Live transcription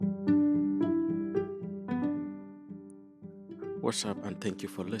What's up, and thank you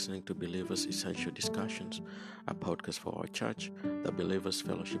for listening to Believers Essential Discussions, a podcast for our church, the Believers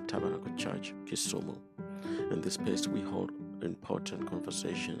Fellowship Tabernacle Church, Kisumu. In this space, we hold important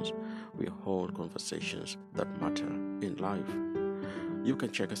conversations. We hold conversations that matter in life. You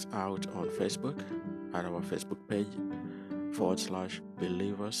can check us out on Facebook at our Facebook page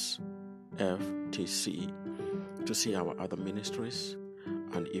 /Believers FTC to see our other ministries.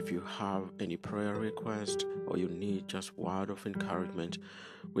 And if you have any prayer request or you need just word of encouragement,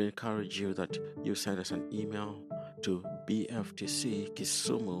 we encourage you that you send us an email to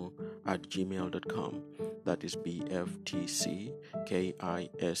bftckisumu@gmail.com. That is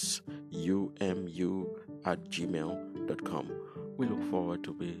bftckisumu@gmail.com. We look forward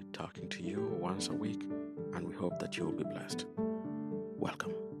to be talking to you once a week, and we hope that you will be blessed.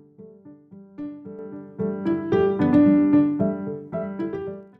 Welcome.